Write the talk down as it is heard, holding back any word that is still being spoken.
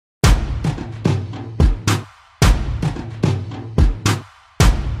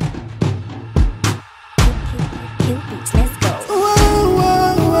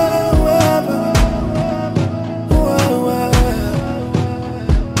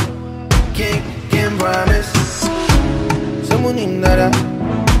promise. Someone in that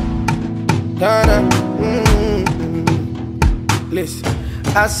Ghana. Listen,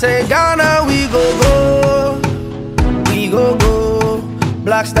 I say Ghana, we go go.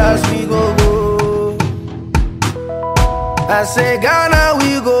 Black Stars, we go go. I say Ghana,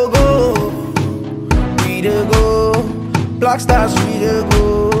 we go go. We dey go. Black Stars, we dey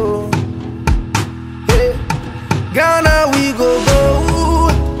go. Hey, Ghana, we go go.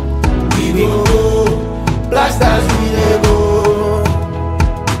 We go. Black Stars, we dey go.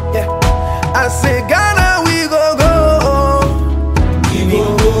 Yeah, I say Ghana, we go go. We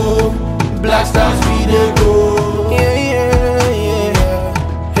go. Black Stars, we dey go. Yeah, yeah,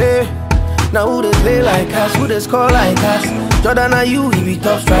 yeah. Hey, now who they play like us? Who they score like us? Jordan, are you? He be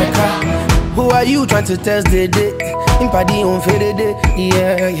top striker. Who are you trying to test the day? Impadi on fade day.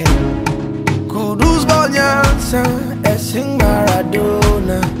 Yeah, yeah. Kudus Bonyansa, Essing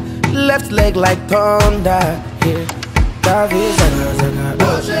Maradona. Left leg like thunder. Yeah. David Zaga.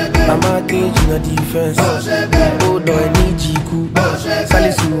 Mama teach no defense. Oh, do I need Jiku?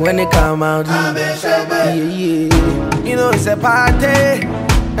 Salisu when they come out. Yeah, yeah. You know it's a party.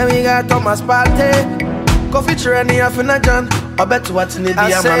 And we got Thomas party. Coffee training half in a John. I bet what's in the I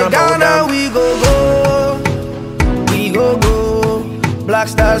say Ghana, we go go. We go go. Black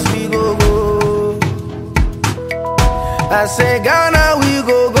Stars, we go go. I say Ghana, we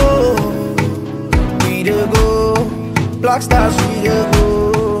go go. We dey go. Black Stars, we dey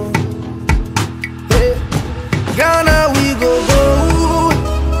go. Hey, Ghana, we go go.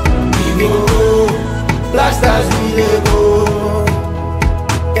 We go go. Black Stars, we dey go.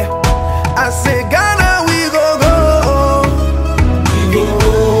 Yeah, I say Ghana, we go go. We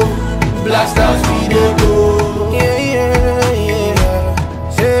go. Black Stars, we dey go. Yeah, yeah, yeah.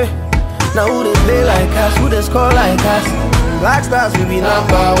 Say, now who they play like us? Who they score like us? Black Stars, we be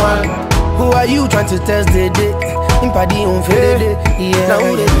 #1. Who are you trying to test the day? Impadi on fade day. Yeah, now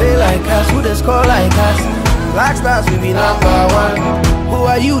who they play like us? Who they score like us? Black Stars, we be #1. Who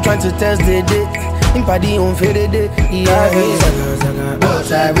are you trying to test the day? Impadi on fade day. Yeah,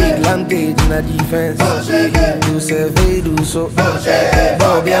 Zaga. Lantage in the defense. Do survey, do so.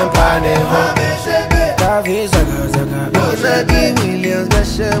 Bobby and Pane. David Zaga. Nagi Williams,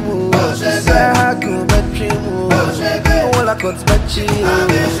 Beshemu. Sahaku, Betrimu. All I got Bechi.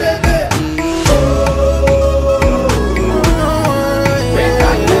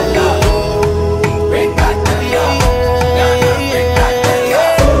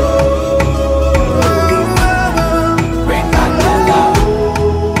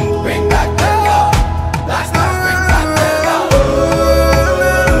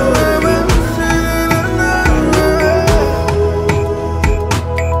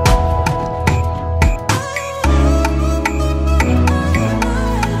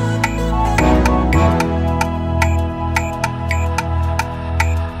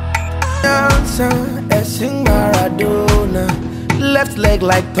 Essing Maradona. Left leg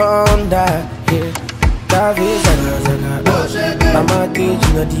like thunder. Yeah, David Zaga. Mama teach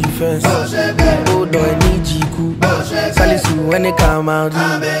no defense. Oh, do I need Jiku? Salisu when they come out.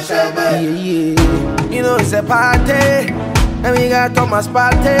 Yeah, yeah. You know it's a party. And we got Thomas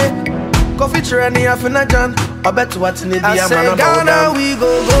party. Coffee training half in a John. I bet what's in the I say Ghana, we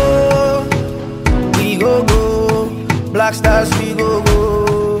go go. We go go. Black Stars, we go go.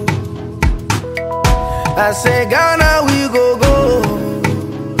 I say Ghana, we go go.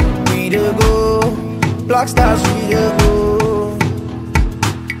 We dey go. Black Stars, we dey go.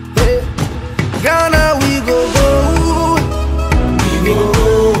 Hey, Ghana, we go go. We go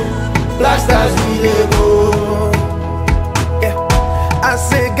go. Black Stars, we dey go. Yeah, I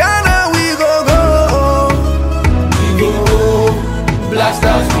say Ghana, we go go. We go go. Black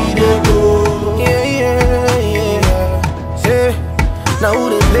Stars, we dey go. Yeah, yeah, yeah. Say, now who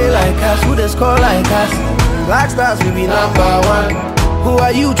they play like us? Who they score like us? Black Stars, we be #1. Who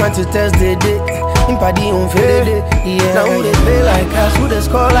are you trying to test the day? Impadi on fade day. Yeah, now who they play like us? Who they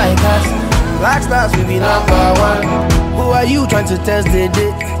score like us? Black Stars, we be #1. Who are you trying to test the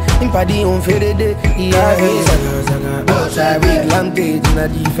day? Impadi on fade day. Yeah, Zaga. Lantage in the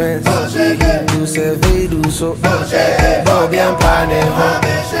defense. Do survey, do so. Bobby and Pane.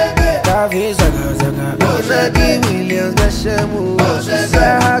 David Zaga. Nagi Williams, Beshemu.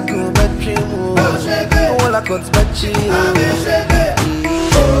 Sahaku, Betrimu. All I got Bechi.